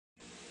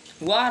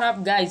What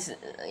up, guys?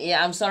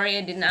 Yeah, I'm sorry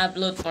I didn't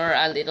upload for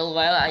a little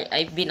while.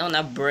 I've been on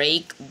a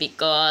break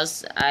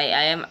because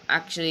I am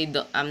actually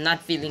I'm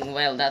not feeling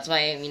well. That's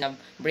why I'm in a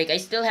break. I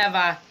still have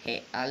a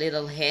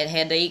little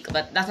headache,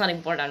 but that's not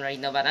important right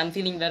now. But I'm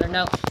feeling better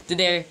now.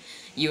 Today,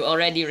 you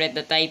already read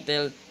the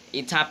title.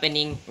 It's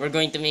happening. We're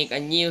going to make a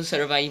new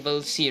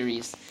survival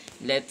series.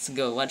 Let's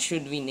go. What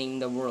should we name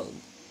the world?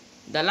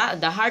 The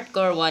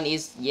hardcore one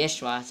is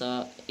Yeshua.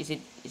 So is it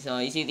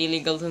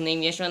illegal to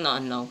name Yeshua?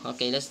 No.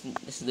 Okay, let's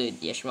do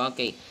it. Yeshua.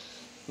 Okay.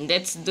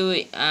 Let's do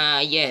it.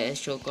 Yeah,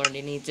 show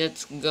coordinates.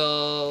 Let's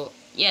go.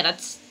 Yeah,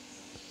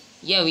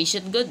 we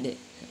should go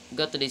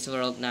to this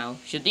world now.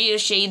 Should we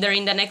use shader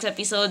in the next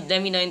episode?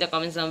 Let me know in the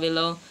comments down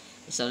below.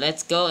 So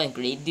let's go and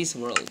create this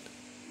world.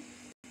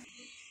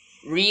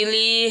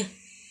 Really?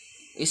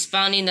 We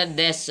spawn in the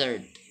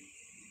desert.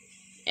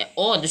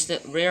 Oh, there's the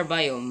rare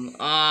biome.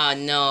 Ah,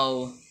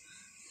 no.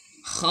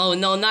 Oh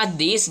no, not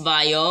this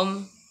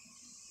biome.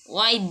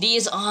 Why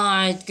this?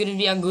 Ah, it could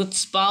be a good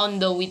spawn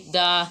though with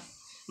the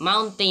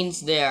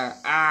mountains there.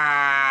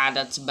 Ah,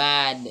 that's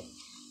bad.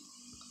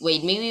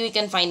 Wait, maybe we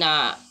can find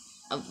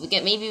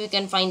maybe we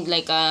can find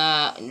like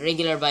a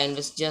regular biome.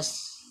 Let's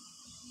just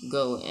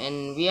go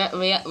and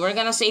we're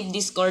gonna save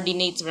these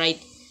coordinates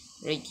right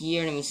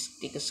here. Let me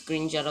take a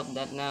screenshot of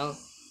that now.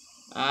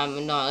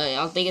 No,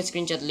 I'll take a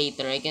screenshot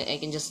later. I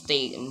can just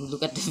take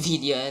look at the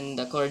video and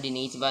the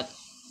coordinates, but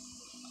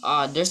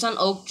there's an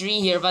oak tree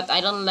here, but I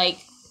don't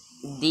like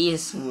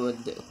this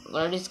wood.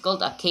 What is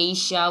called?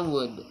 Acacia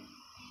wood.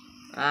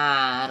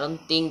 I don't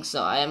think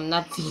so. I am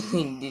not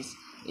feeling this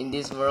in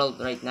this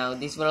world right now.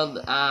 This world,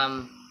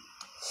 bat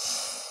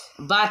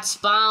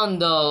spawn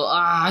though.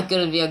 It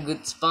couldn't be a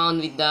good spawn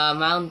with the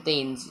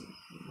mountains.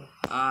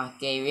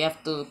 Okay, we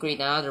have to create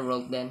another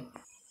world then.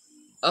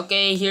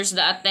 Okay, here's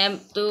the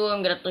attempt to.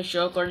 I'm gonna to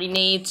show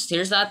coordinates.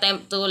 Here's the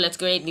attempt to. Let's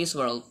create this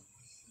world.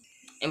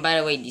 And by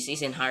the way, this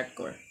isn't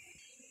hardcore.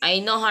 I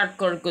know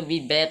hardcore could be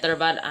better,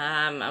 but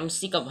I'm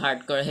sick of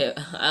hardcore here.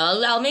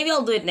 Maybe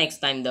I'll do it next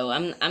time though.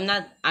 I'm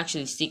not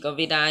actually sick of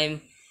it.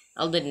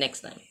 I'll do it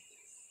next time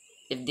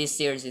if this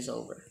series is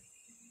over.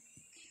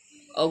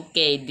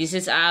 Okay, this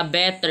is a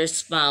better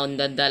spawn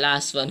than the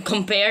last one.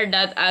 Compare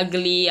that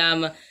ugly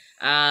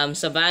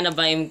savannah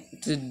biome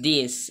to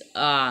this.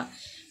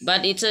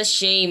 But it's a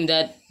shame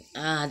that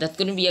that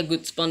couldn't be a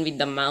good spawn with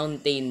the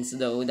mountains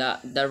though.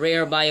 The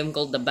rare biome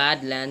called the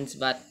Badlands,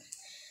 but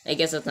I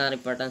guess that's not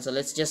important. So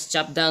let's just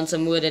chop down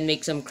some wood and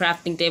make some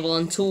crafting table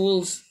and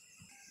tools.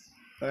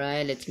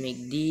 Alright, let's make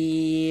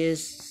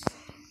these.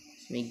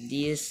 Let's make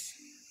these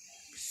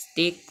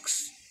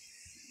sticks.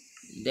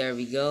 There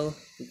we go.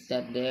 Put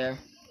that there.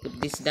 Put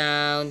this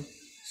down.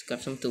 Let's grab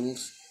some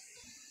tools.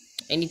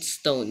 I need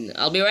stone.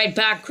 I'll be right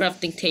back.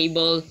 Crafting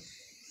table.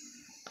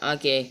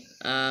 Okay.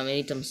 I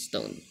need some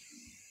stone.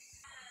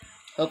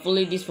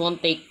 Hopefully this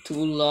won't take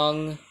too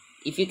long.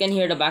 If you can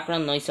hear the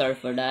background noise, sorry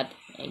for that.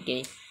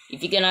 Okay.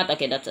 If you cannot,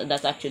 okay,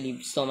 that's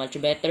actually so much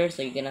better.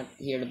 So you cannot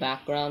hear the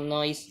background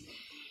noise.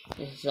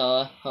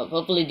 So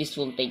hopefully this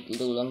won't take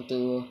too long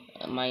to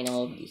mine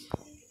all of this.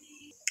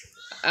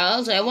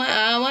 Also,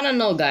 I wanna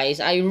know, guys.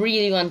 I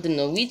really want to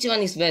know which one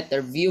is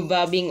better, view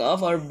bobbing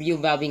off or view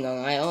bobbing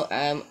on. I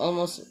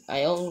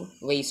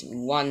always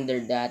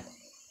wonder that.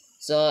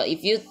 So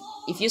if you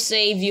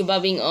say view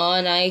bobbing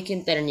on, I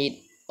can turn it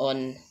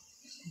on,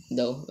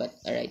 though. But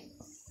alright.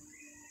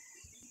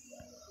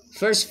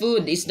 First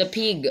food is the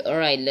pig.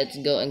 Alright, let's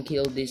go and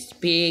kill this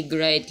pig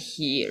right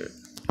here.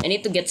 I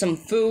need to get some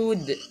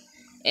food.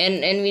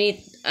 And we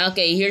need...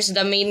 Okay, here's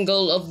the main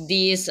goal of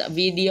this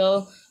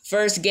video.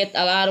 First, get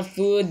a lot of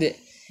food.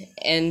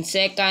 And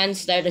second,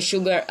 start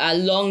a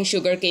long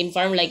sugarcane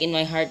farm like in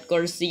my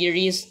hardcore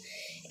series.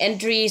 And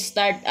three,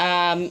 start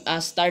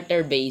a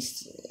starter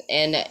base.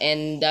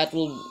 And that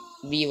will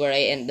be where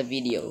I end the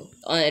video.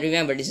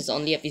 Remember, this is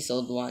only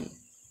episode 1.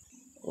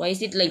 Why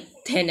is it like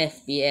 10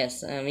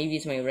 FPS? Maybe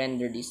it's my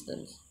render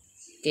distance.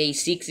 Okay,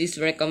 6 is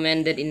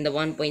recommended in the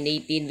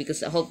 1.18 because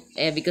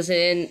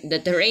the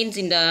terrains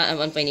in the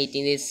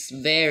 1.18 is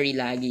very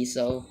laggy,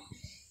 so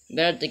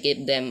better to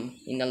keep them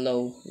in a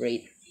low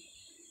rate.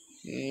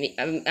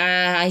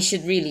 I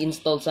should really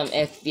install some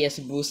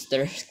FPS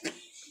booster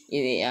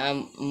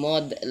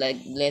mod like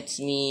lets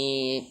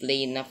me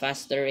play in a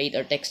faster rate,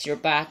 or texture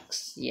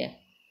packs. Yeah,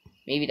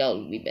 maybe that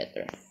will be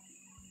better.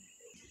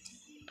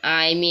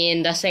 I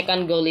mean, the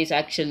second goal is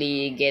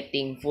actually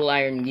getting full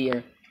iron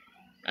gear.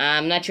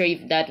 I'm not sure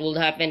if that will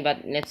happen,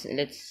 but let's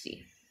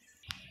see.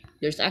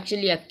 There's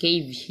actually a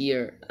cave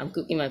here. I'm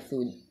cooking my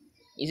food.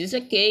 Is this a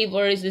cave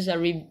or is this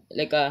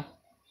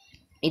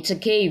it's a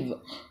cave.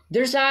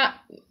 There's a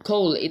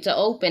coal. It's an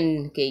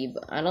open cave.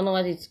 I don't know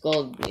what it's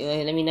called.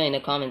 Let me know in the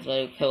comments what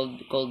it's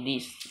called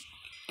this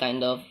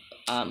kind of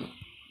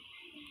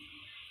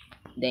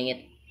dang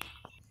it.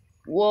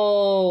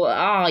 Whoa,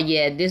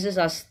 yeah, this is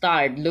a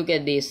start. Look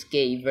at this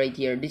cave right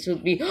here. This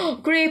would be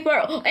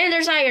creeper. Oh, and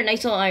there's iron. I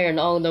saw iron.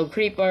 Oh no,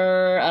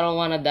 creeper. I don't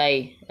wanna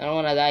die. I don't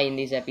wanna die in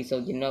this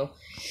episode, you know.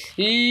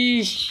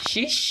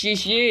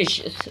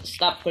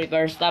 Stop,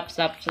 creeper. Stop.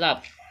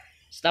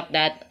 Stop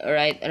that.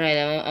 Alright, alright.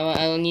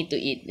 I will need to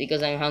eat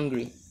because I'm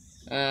hungry.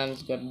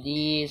 Let's grab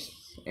this.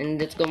 And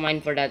let's go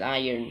mine for that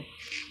iron.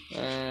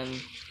 And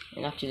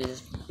actually, let's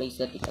place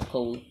that with a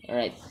coal.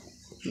 Alright.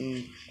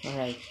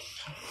 Alright.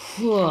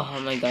 Oh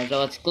my gosh, that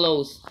was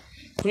close.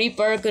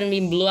 Creeper couldn't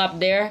be blew up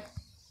there.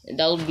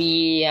 That would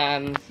be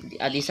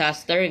a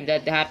disaster if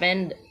that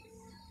happened.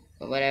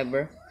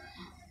 Whatever.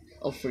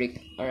 Oh freak.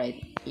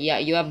 Alright. Yeah,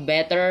 you have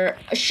better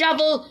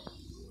shovel.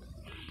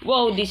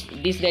 Whoa, these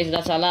guys,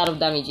 that's a lot of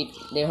damage if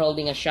they're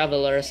holding a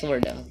shovel or a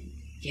sword.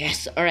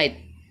 Yes, alright.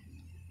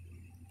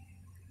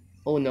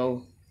 Oh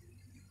no.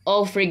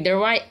 Oh freak,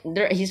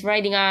 he's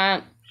riding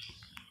a...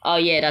 Oh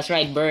yeah, that's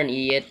right, burn,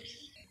 idiot.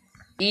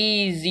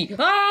 Easy.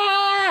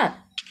 Ah!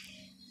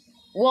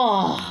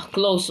 Whoa,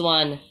 close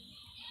one.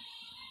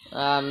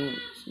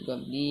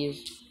 Got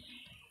these.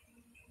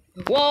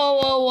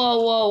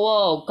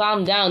 Whoa,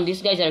 calm down.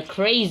 These guys are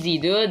crazy,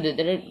 dude.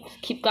 They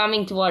keep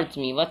coming towards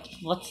me.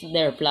 What's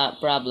their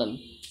problem?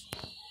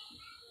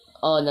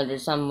 Oh no,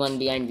 there's someone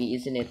behind me,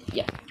 isn't it?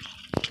 Yeah.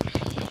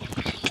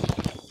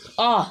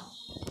 Oh,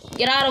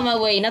 get out of my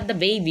way, not the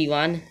baby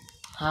one.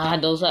 Ah,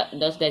 those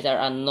guys are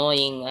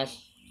annoying as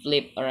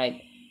flip.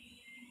 Alright.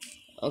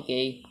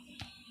 Okay.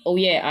 Oh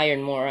yeah,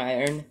 iron, more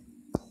iron.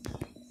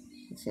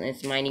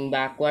 It's mining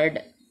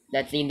backward.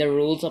 That's in the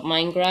rules of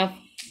Minecraft.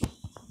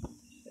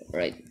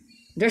 Right.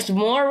 There's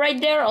more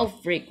right there. Oh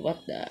freak!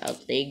 What the? I'll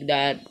take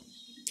that.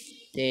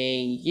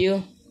 Thank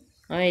you.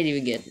 How many did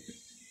we get?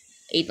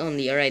 8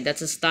 only. Alright,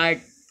 that's a start.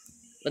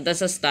 But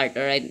that's a start.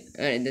 Alright.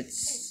 Alright,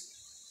 that's...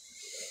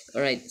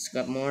 Alright, let's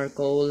grab more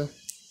coal.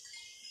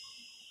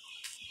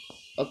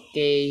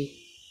 Okay.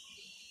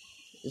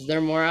 Is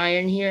there more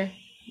iron here?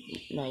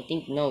 No, I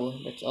think no.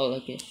 That's all.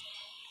 Okay.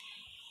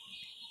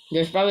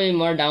 There's probably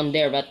more down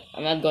there, but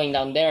I'm not going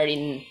down there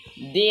in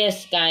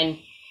this kind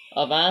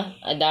of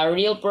the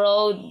real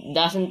pro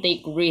doesn't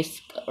take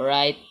risk,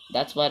 right?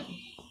 That's what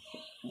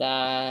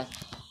the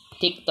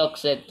TikTok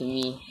said to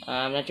me.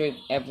 I'm not sure if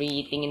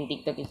everything in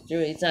TikTok is true.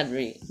 It's not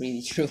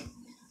really true,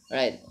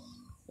 right?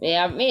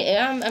 Yeah,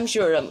 I'm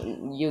sure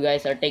you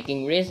guys are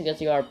taking risks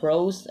because you are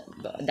pros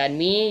than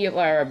me. You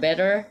are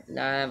better.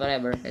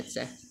 Whatever. It's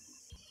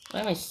why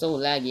am I so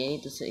laggy? I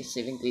need to say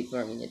saving quit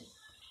for a minute.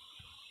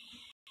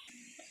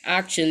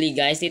 Actually,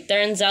 guys, it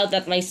turns out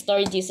that my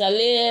storage is a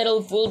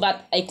little full,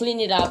 but I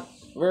cleaned it up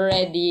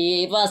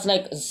already. It was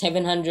like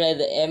 700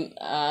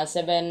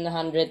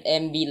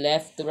 MB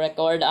left to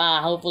record.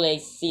 Hopefully I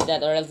see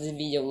that, or else this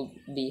video will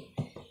be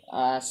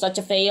such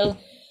a fail.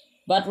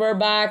 But we're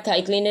back.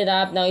 I cleaned it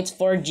up. Now it's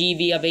 4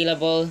 GB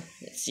available.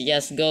 Let's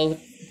just go.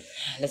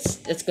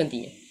 Let's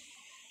continue.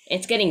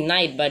 It's getting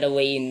night, by the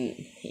way,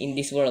 in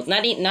this world.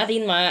 Not in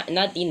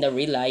the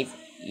real life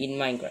in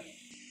Minecraft.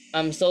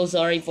 I'm so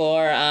sorry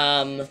for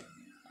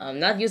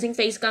not using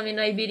facecam in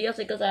my videos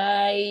because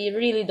I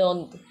really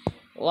don't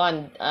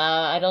want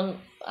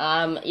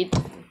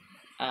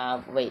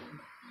wait,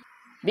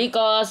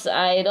 because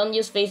I don't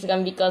use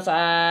facecam because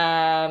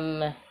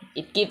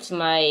it keeps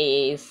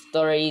my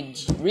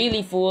storage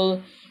really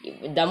full.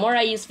 The more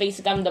I use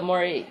facecam, the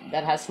more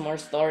that has more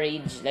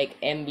storage, like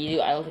MB.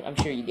 I'm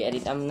sure you get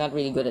it. I'm not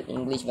really good at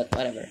English, but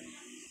whatever.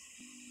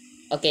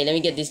 Okay, let me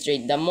get this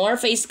straight. The more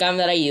facecam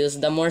that I use,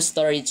 the more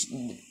storage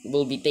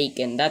will be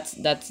taken. That's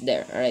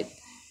there. Alright.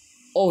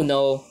 Oh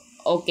no.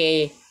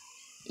 Okay.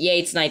 Yeah,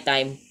 it's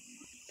nighttime.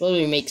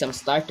 Probably make some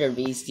starter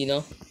base, you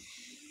know.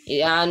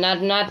 Yeah,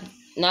 not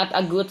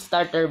a good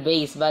starter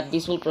base, but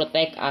this will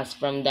protect us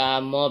from the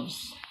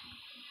mobs.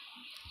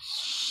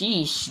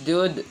 Sheesh,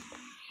 dude.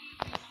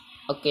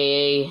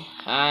 Okay.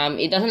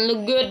 It doesn't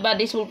look good, but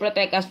this will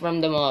protect us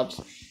from the mobs.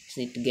 Just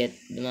need to get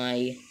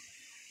my...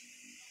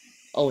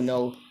 Oh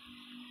no.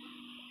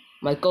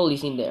 My coal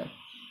is in there.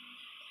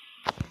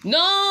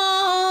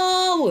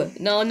 No!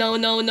 No.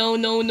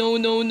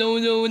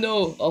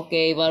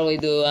 Okay, what do we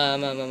do?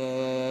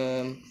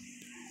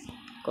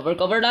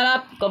 Cover that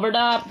up. Cover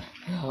that up.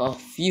 Oh,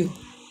 phew.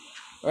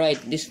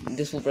 Right, this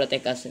will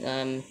protect us.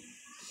 I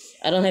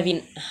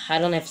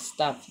don't have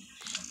stuff.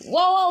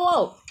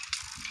 Whoa.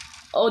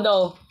 Oh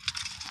no.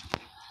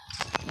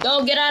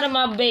 Don't get out of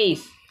my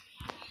base.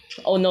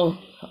 Oh no.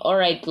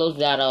 Alright, close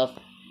that off.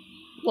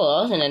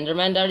 Well, an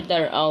Enderman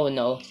there. Oh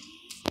no.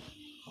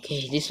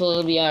 Okay, this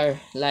will be our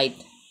light.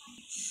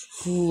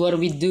 What do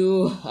we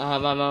do?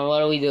 What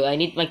do we do? I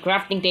need my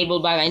crafting table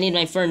back. I need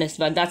my furnace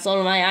back. That's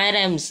all my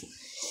items.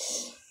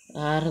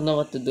 I don't know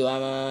what to do.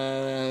 I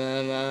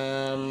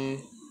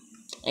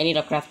need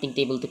a crafting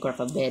table to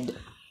craft a bed.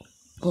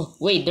 Oh,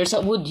 wait, there's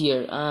a wood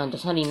here.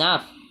 That's not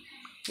enough.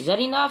 Is that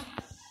enough?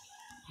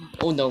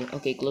 Oh no.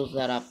 Okay, close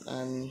that up.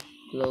 And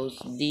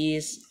close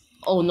this.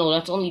 Oh no,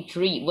 that's only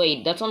 3.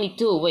 Wait, that's only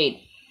 2.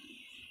 Wait.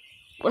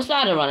 Where's the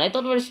other one? I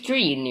thought there was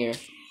 3 in here.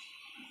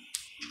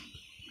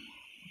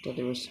 I thought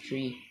there was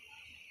 3.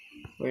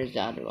 Where's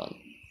the other one?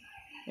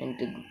 I need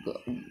to go.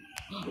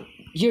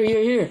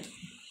 Here.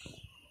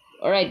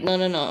 Alright, no.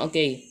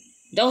 Okay.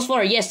 That was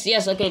 4. Yes.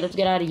 Okay, let's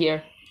get out of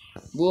here.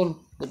 Boom.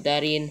 Put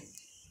that in.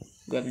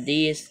 Grab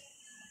this.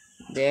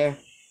 There.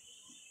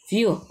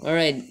 Phew.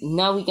 Alright,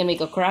 now we can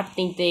make a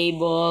crafting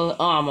table.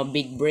 Oh, I'm a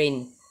big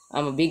brain.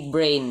 I'm a big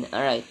brain.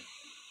 Alright.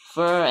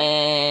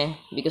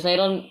 Because I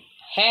don't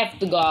have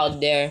to go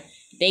out there.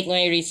 Take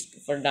my risk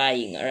for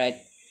dying. Alright.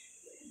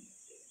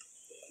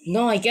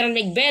 No, I cannot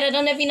make bed. I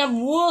don't have enough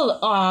wool.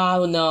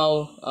 Oh,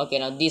 no. Okay,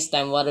 now this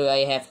time, what do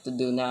I have to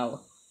do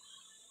now?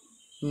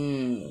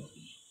 Should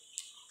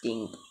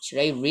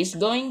I risk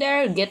going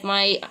there? Get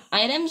my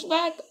items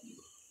back?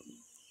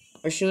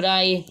 Or should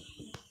I...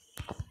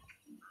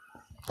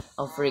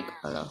 Oh, freak.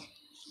 Oh, no.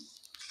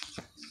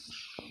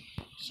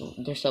 So,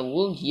 there's a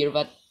wool here,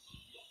 but...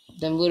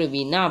 Then would it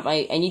be enough?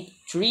 I need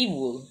 3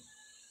 wool.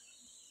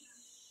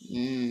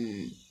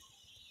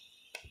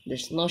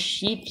 There's no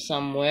sheep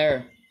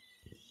somewhere.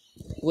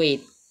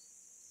 Wait.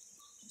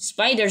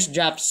 Spiders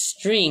drop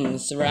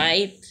strings,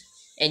 right?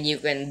 And you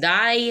can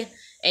dye,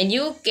 and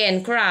you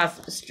can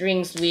craft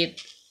strings with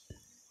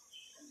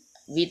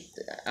you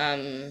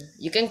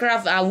can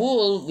craft a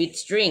wool with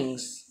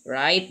strings,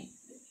 right?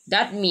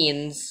 That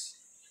means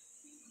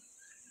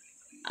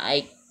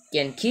I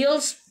can kill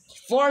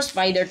 4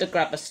 spider to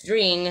craft a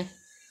string,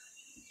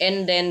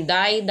 and then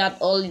dye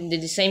that all in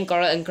the same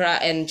color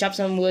and chop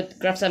some wood,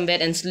 craft some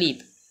bed, and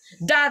sleep.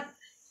 That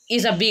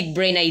is a big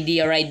brain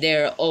idea right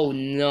there. Oh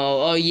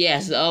no. Oh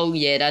yes. Oh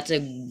yeah. That's a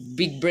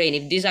big brain.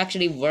 If this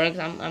actually works,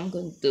 I'm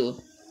going to.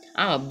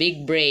 I'm a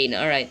big brain.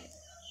 All right.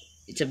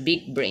 It's a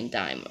big brain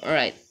time. All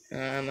right.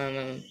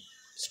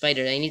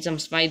 Spider. I need some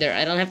spider.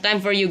 I don't have time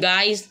for you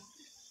guys.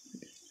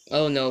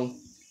 Oh no.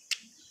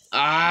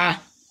 There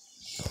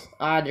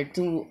are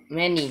too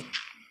many.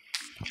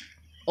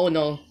 Oh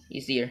no.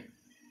 He's here.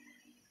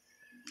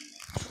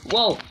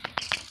 Whoa.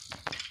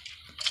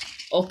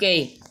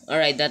 Okay. All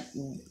right. That.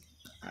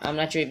 I'm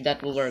not sure if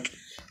that will work.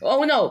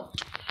 Oh no!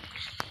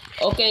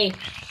 Okay.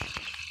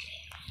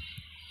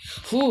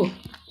 Whew.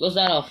 Close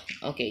that off.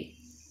 Okay.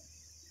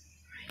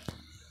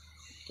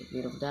 Get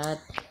rid of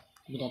that.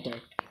 Give me that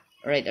dirt.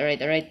 Alright,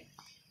 alright, alright.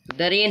 Put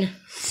that in.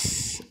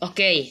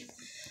 Okay.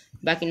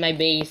 Back in my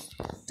base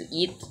to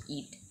eat.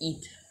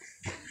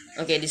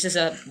 Okay, this is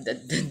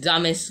the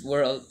dumbest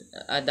world.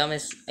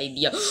 Dumbest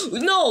idea.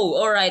 No!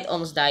 Alright,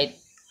 almost died.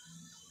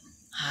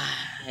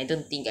 I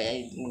don't think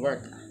I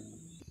work.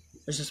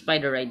 There's a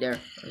spider right there.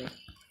 Okay.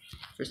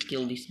 First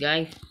kill this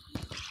guy.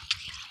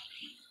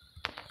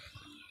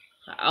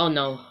 Oh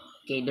no.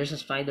 Okay, there's a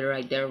spider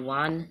right there.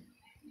 1.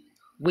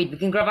 Wait, we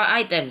can grab our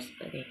items.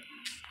 Okay.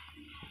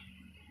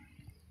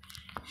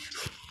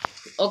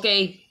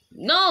 Okay.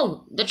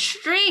 No! The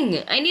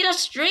string! I need a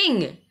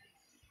string!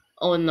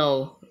 Oh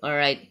no.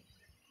 Alright.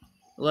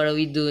 What do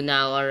we do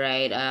now?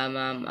 Alright.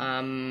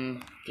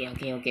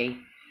 Okay.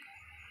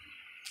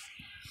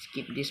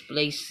 Keep this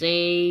place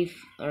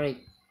safe. Alright.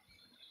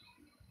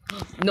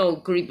 No,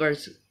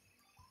 creepers.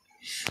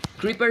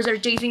 Creepers are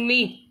chasing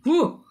me.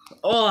 Whew.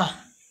 Oh.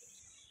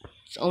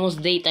 It's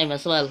almost daytime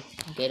as well.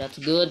 Okay, that's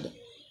good.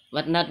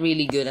 But not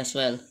really good as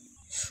well.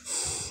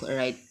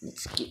 Alright,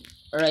 let's keep.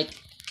 Alright.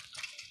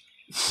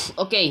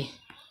 Okay.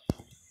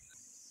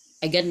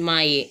 I got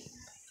my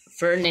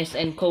furnace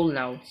and coal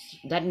now.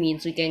 That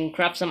means we can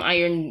craft some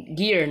iron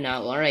gear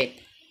now. Alright.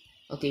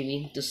 Okay, we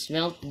need to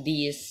smelt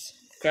these.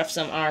 Craft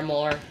some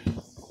armor.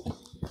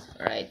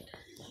 Alright.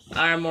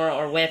 Armor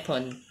or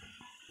weapon.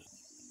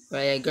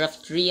 Right, I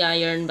grabbed 3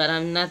 iron, but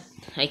I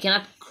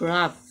cannot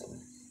craft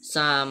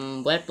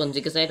some weapons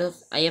because I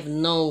have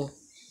no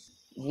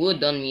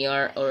wood on me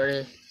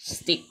or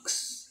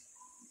sticks.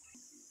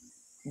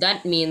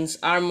 That means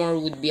armor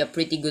would be a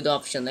pretty good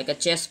option, like a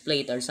chest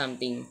plate or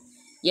something.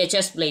 Yeah,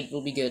 chest plate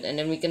will be good, and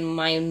then we can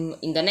mine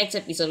in the next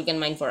episode. We can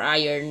mine for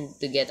iron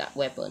to get a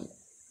weapon.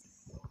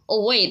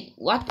 Oh wait,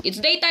 what?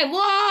 It's daytime.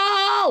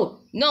 Whoa!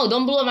 No,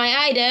 don't blow up my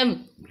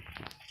item.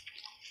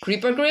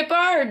 Creeper,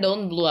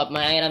 don't blow up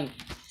my item.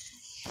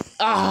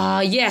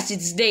 Yes,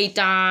 it's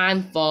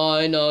daytime.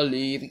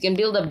 Finally, we can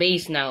build a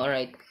base now.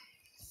 Alright.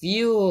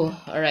 Phew.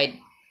 Alright.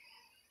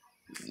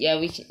 Yeah,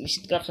 we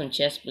should grab some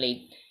chest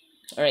plate.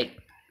 Alright.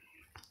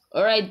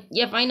 Alright.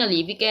 Yeah,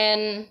 finally, we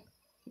can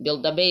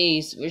build a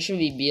base. Where should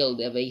we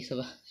build a base?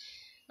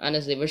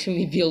 Honestly, where should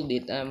we build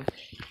it?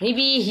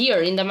 Maybe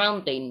here in the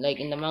mountain. Like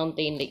in the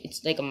mountain. Like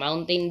it's like a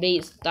mountain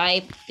base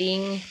type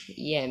thing.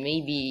 Yeah,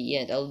 maybe.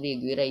 Yeah, that'll be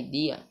a good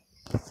idea.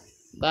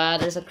 But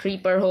there's a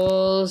creeper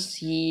holes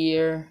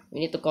here. We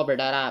need to cover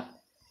that up.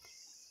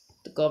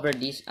 To cover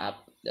this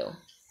up though.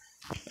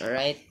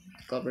 Alright.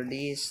 Cover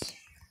this.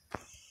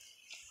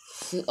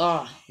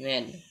 Oh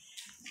man.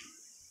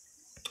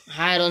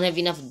 I don't have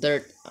enough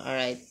dirt.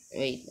 Alright.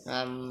 Wait.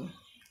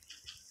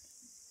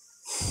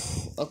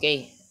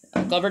 Okay.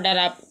 I'll cover that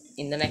up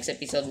in the next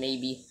episode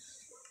maybe.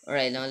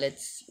 Alright, now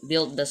let's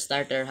build the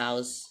starter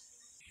house.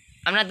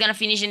 I'm not gonna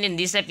finish it in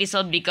this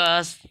episode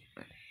because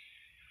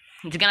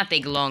it's gonna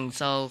take long,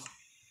 so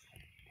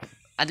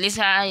at least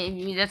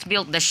let's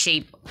build the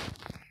shape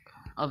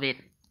of it,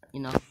 you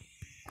know,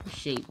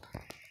 shape.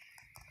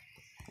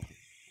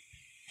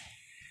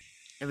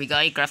 There we go.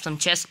 I craft some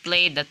chest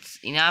plate. That's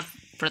enough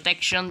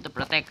protection to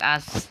protect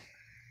us.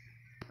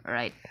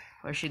 Alright,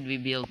 where should we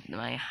build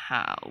my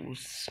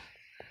house?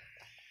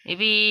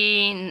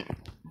 Maybe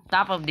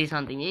top of this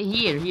something.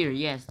 Here,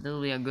 yes, that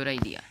will be a good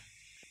idea.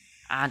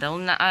 That will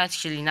not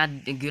actually not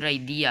a good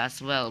idea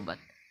as well, but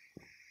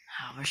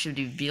where should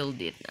we build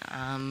it?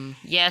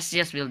 Yes,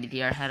 just build it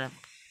here. Head up.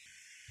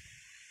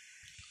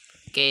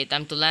 Okay,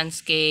 time to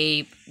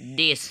landscape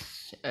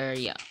this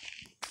area.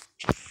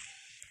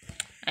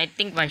 I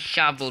think my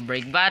shovel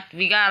break, but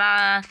we got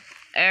a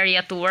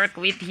area to work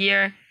with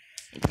here.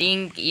 I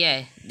think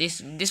yeah,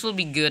 this will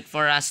be good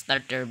for a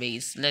starter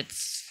base.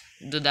 Let's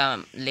do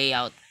the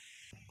layout.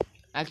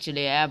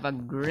 Actually, I have a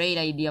great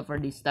idea for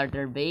this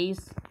starter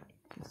base.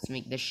 Let's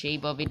make the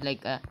shape of it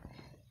like a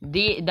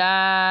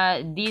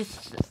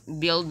this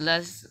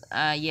buildless.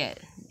 Yeah,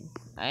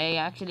 I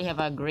actually have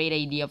a great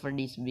idea for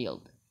this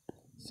build.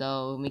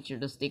 So make sure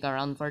to stick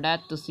around for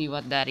that to see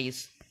what that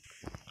is.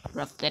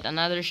 Crafted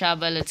another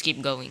shovel. Let's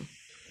keep going.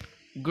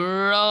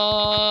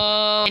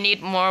 Grow. I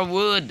need more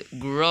wood.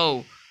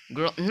 Grow.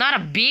 Not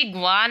a big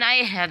one.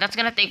 That's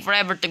gonna take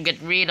forever to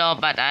get rid of,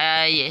 but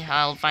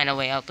I'll find a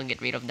way how to get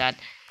rid of that.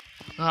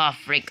 Oh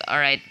frick.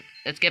 Alright.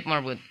 Let's get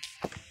more wood.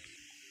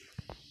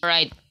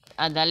 Alright.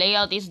 The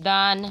layout is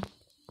done.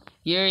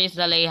 Here is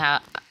the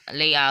layout.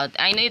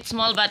 I know it's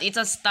small, but it's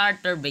a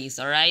starter base,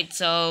 alright?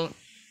 So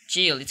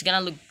chill. It's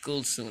gonna look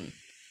cool soon.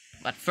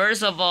 But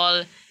first of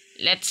all,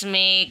 let's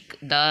make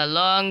the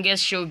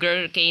longest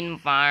sugarcane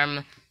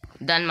farm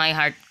than my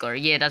hardcore.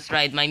 Yeah, that's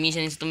right. My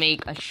mission is to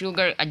make a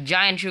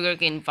giant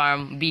sugarcane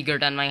farm bigger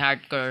than my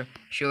hardcore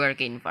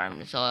sugarcane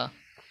farm. So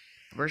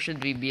where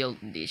should we build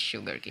this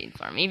sugarcane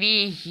farm?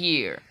 Maybe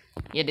here.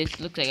 Yeah, this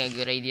looks like a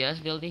good idea. Let's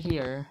build it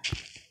here.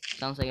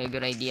 Sounds like a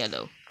good idea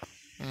though.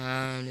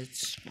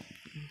 Let's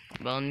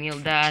bone meal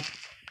that.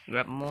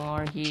 Grab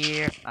more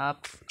here.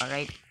 Up.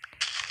 Alright.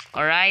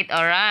 Alright.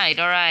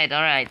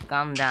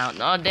 Calm down.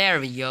 Oh, there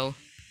we go.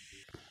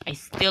 I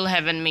still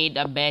haven't made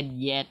a bed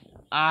yet.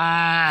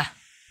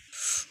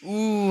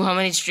 Ooh, how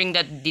many string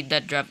did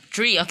that drop?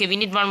 3. Okay, we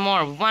need one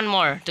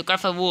more to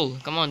craft a wool.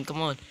 Come on.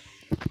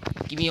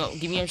 Give me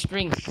your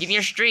string. Give me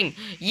your string.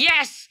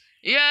 Yes!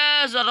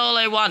 Yes, that's all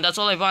I want. That's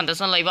all I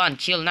want.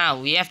 Chill now.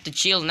 We have to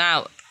chill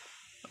now.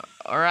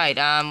 Alright,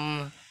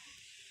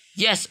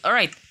 yes,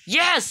 alright.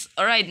 Yes!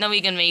 Alright, now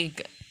we can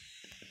make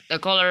the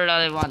color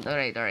that I want.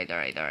 Alright.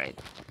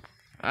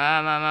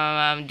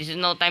 This is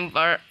no time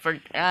for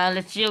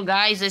let's chill,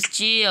 guys. Let's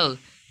chill.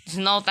 This is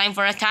no time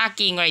for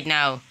attacking right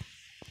now.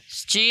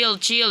 Chill.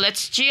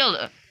 Let's chill.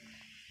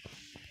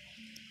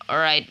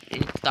 Alright,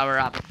 tower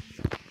up.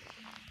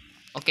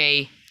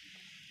 Okay.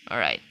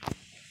 Alright.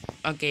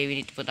 Okay, we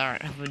need to put our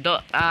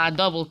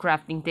double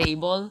crafting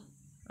table.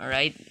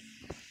 Alright.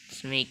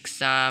 Let's make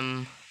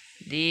some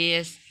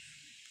this.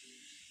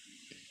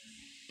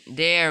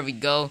 There we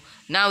go.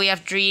 Now we have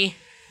 3.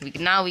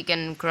 Now we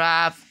can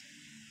craft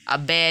a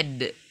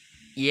bed.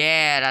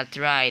 Yeah, that's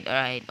right.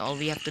 Alright, all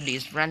we have to do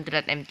is run to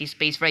that empty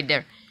space right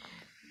there.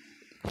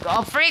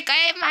 Oh freak,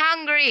 I am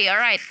hungry.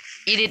 Alright,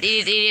 eat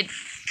it.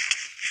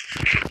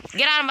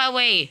 Get out of my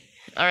way.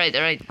 Alright.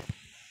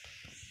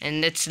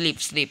 And let's sleep.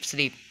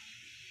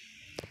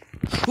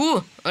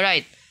 Whew,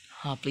 alright.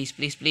 Oh, please.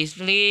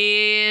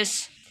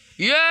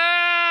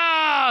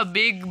 Yeah,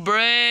 big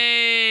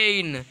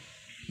brain.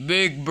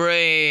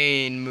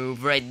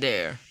 Move right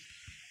there.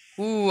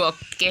 Ooh,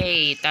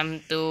 okay,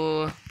 time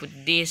to put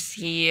this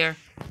here.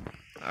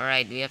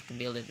 Alright, we have to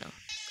build it now.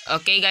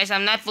 Okay guys,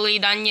 I'm not fully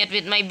done yet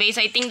with my base.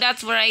 I think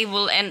that's where I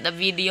will end the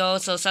video.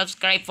 So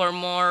subscribe for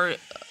more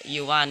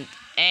you want.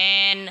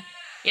 And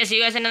yeah, see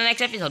you guys in the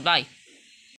next episode. Bye.